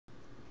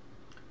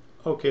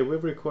Okay,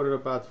 we've recorded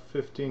about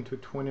 15 to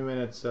 20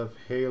 minutes of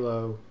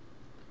Halo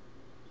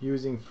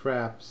using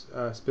fraps.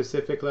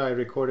 Specifically, I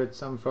recorded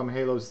some from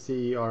Halo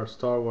CE, our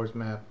Star Wars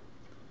map.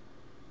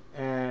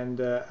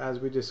 And as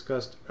we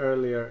discussed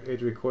earlier,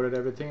 it recorded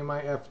everything in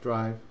my F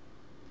drive.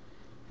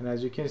 And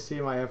as you can see,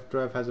 my F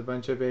drive has a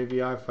bunch of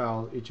AVI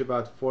files, each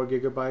about 4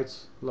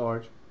 gigabytes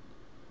large.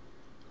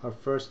 Our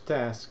first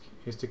task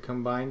is to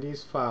combine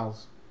these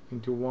files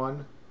into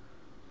one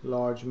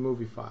large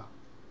movie file.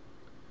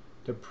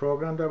 The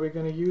program that we're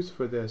going to use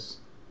for this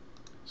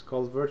is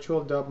called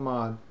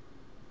VirtualDubMod,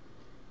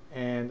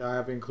 and I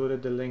have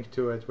included the link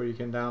to it where you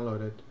can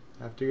download it.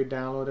 After you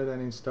download it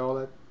and install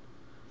it,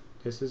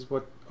 this is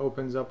what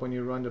opens up when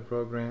you run the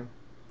program.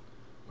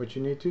 What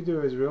you need to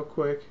do is real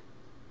quick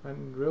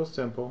and real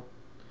simple.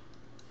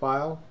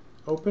 File,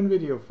 open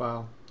video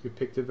file. You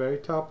pick the very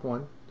top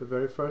one, the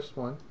very first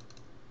one,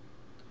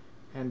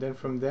 and then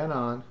from then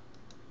on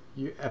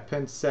you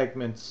append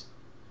segments,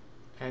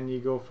 and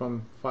you go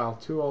from file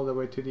 2 all the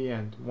way to the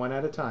end, one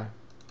at a time.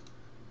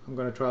 I'm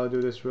going to try to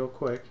do this real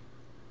quick.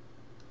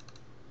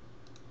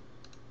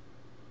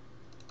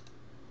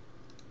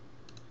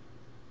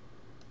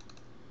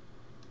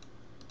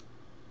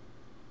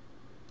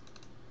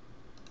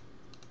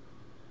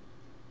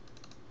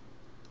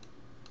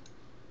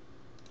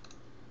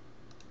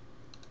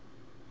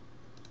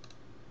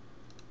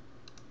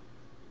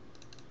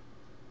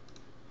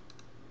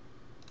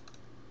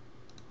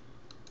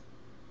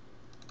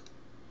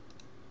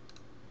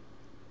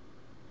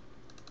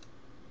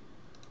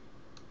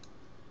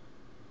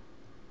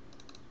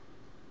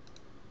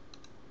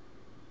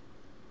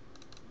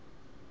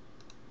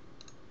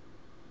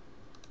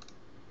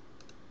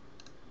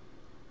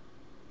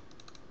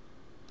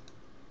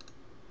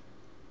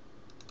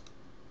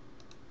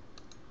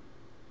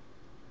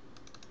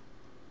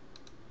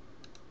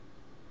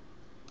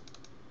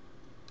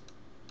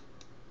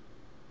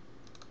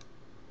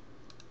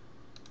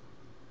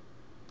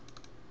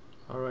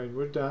 Alright,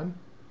 we're done.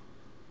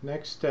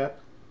 Next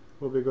step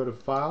will be go to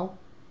File,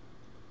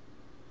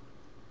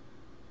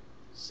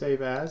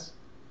 Save As,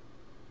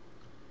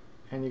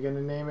 and you're going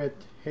to name it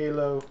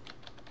Halo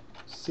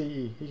CE.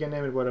 You can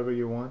name it whatever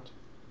you want.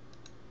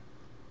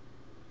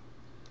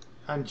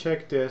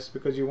 Uncheck this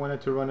because you want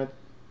it to run it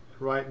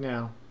right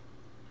now.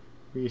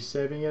 We're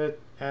saving it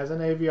as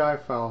an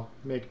AVI file.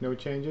 Make no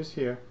changes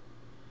here.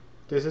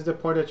 This is the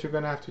part that you're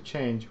going to have to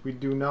change. We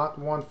do not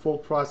want full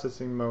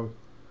processing mode,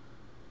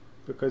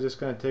 because it's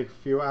going to take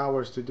a few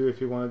hours to do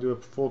if you want to do a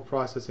full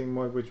processing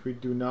mode, which we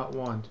do not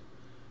want.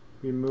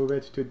 We move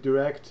it to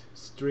direct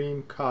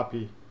stream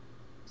copy.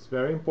 It's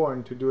very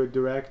important to do a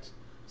direct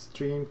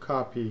stream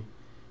copy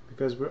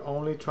because we're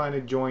only trying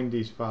to join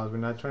these files. We're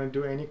not trying to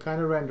do any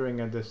kind of rendering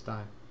at this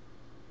time.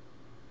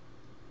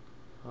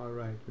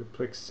 Alright, we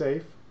click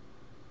save.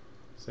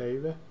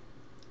 Save.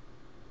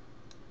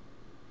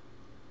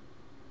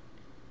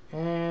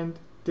 And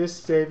this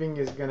saving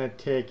is going to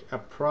take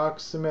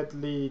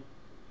approximately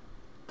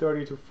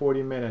 30 to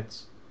 40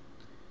 minutes.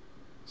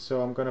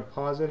 So I'm going to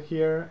pause it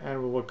here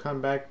and we will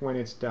come back when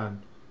it's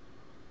done.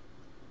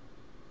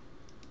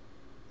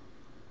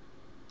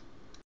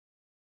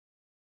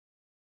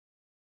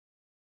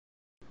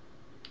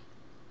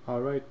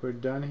 Alright, we're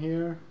done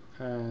here,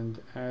 and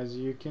as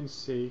you can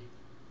see,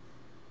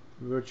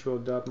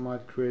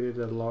 VirtualDubMod created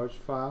a large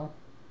file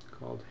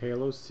called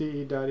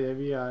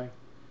haloce.avi.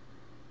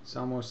 It's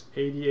almost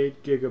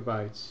 88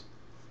 gigabytes.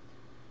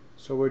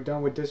 So we're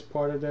done with this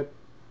part of the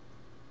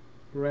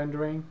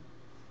rendering.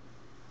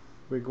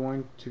 We're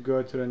going to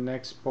go to the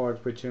next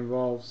part, which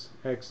involves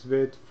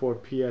Xvid for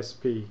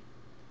PSP,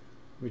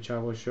 which I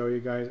will show you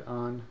guys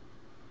on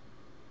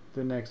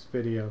the next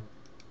video.